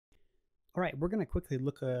All right, we're going to quickly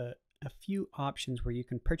look at a few options where you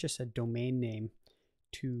can purchase a domain name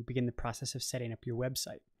to begin the process of setting up your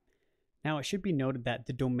website. Now, it should be noted that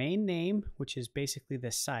the domain name, which is basically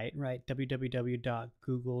the site, right,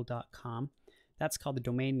 www.google.com, that's called the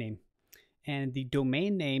domain name. And the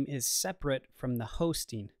domain name is separate from the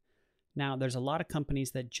hosting. Now, there's a lot of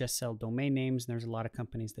companies that just sell domain names, and there's a lot of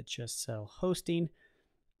companies that just sell hosting,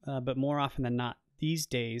 but more often than not, these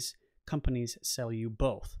days, companies sell you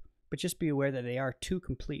both. But just be aware that they are two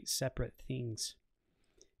complete separate things.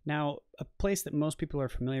 Now, a place that most people are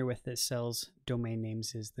familiar with that sells domain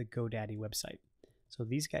names is the GoDaddy website. So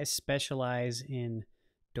these guys specialize in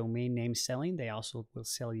domain name selling. They also will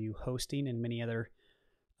sell you hosting and many other,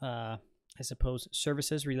 I suppose,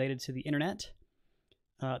 services related to the internet.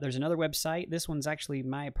 There's another website. This one's actually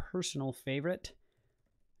my personal favorite,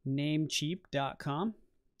 Namecheap.com.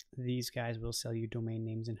 These guys will sell you domain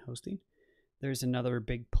names and hosting. There's another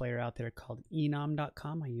big player out there called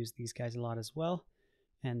Enom.com. I use these guys a lot as well,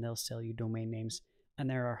 and they'll sell you domain names. And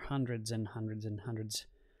there are hundreds and hundreds and hundreds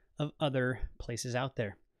of other places out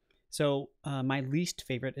there. So my least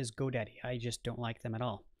favorite is GoDaddy. I just don't like them at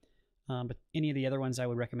all. But any of the other ones I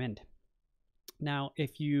would recommend. Now,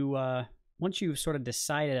 if you once you've sort of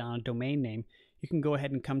decided on a domain name, you can go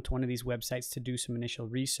ahead and come to one of these websites to do some initial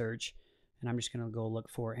research. And I'm just going to go look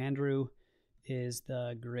for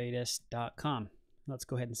AndrewIsTheGreatest.com. Let's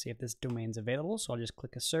go ahead and see if this domain's available. So I'll just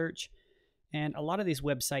click a search. And a lot of these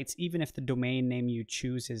websites, even if the domain name you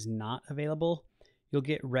choose is not available, you'll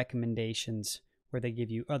get recommendations where they give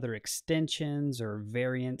you other extensions or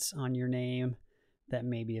variants on your name that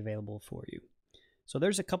may be available for you. So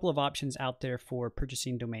there's a couple of options out there for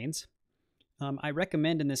purchasing domains. I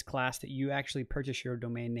recommend in this class that you actually purchase your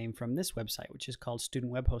domain name from this website, which is called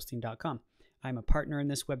studentwebhosting.com. I'm a partner in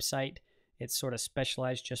this website. It's sort of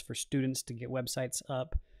specialized just for students to get websites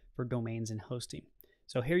up for domains and hosting.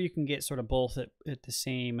 So here you can get sort of both at the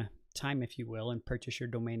same time, if you will, and purchase your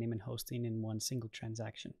domain name and hosting in one single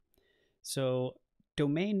transaction. So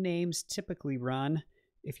domain names typically run,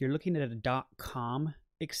 if you're looking at a .com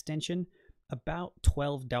extension, about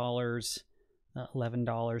 $12,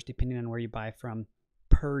 $11, depending on where you buy from,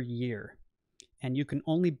 per year. And you can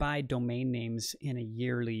only buy domain names in a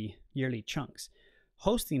yearly chunks.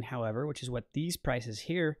 Hosting, however, which is what these prices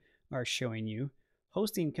here are showing you,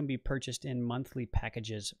 hosting can be purchased in monthly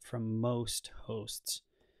packages from most hosts.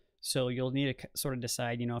 So you'll need to sort of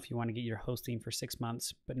decide, if you want to get your hosting for 6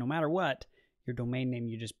 months, but no matter what, your domain name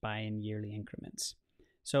you just buy in yearly increments.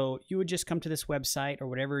 So you would just come to this website or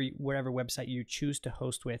whatever website you choose to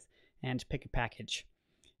host with and pick a package.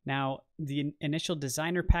 Now, the initial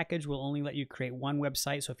designer package will only let you create one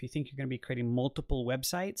website. So if you think you're going to be creating multiple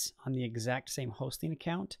websites on the exact same hosting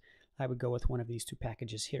account, I would go with one of these two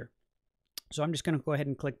packages here. So I'm just going to go ahead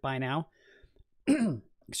and click Buy Now,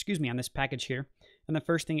 excuse me, on this package here. And the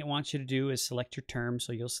first thing it wants you to do is select your term.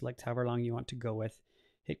 So you'll select however long you want to go with,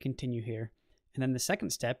 hit Continue here. And then the second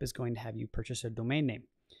step is going to have you purchase a domain name.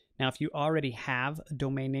 Now, if you already have a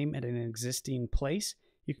domain name at an existing place,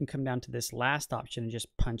 you can come down to this last option and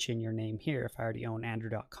just punch in your name here. If I already own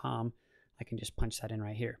Andrew.com, I can just punch that in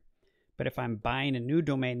right here. But if I'm buying a new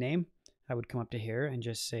domain name, I would come up to here and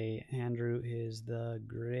just say Andrew is the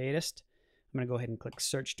greatest. I'm going to go ahead and click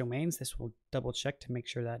Search Domains. This will double check to make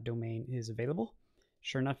sure that domain is available.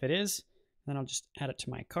 Sure enough, it is. Then I'll just add it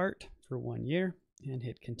to my cart for 1 year and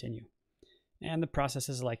hit Continue. And the process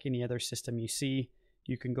is like any other system you see.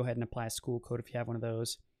 You can go ahead and apply a school code if you have one of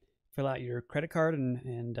those. Fill out your credit card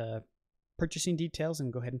and purchasing details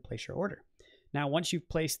and go ahead and place your order. Now, once you've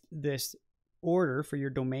placed this order for your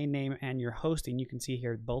domain name and your hosting, you can see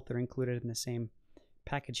here both are included in the same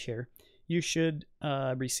package here. You should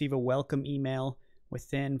receive a welcome email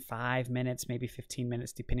within 5 minutes, maybe 15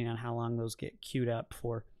 minutes, depending on how long those get queued up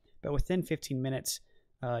for. But within 15 minutes,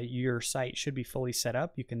 your site should be fully set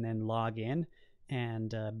up. You can then log in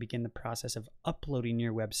and begin the process of uploading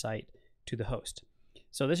your website to the host.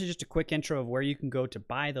 So this is just a quick intro of where you can go to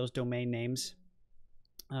buy those domain names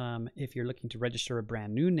if you're looking to register a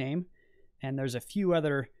brand new name. And there's a few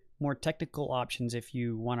other more technical options if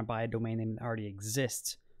you want to buy a domain name that already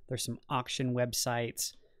exists. There's some auction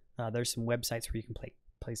websites. There's some websites where you can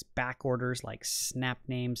place back orders like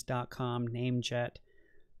snapnames.com, Namejet,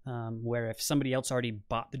 where if somebody else already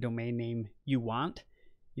bought the domain name you want,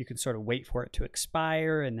 you can sort of wait for it to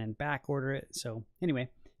expire and then back order it. So anyway,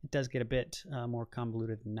 it does get a bit more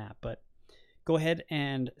convoluted than that, but go ahead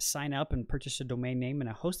and sign up and purchase a domain name and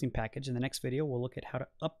a hosting package. In the next video, we'll look at how to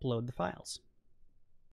upload the files.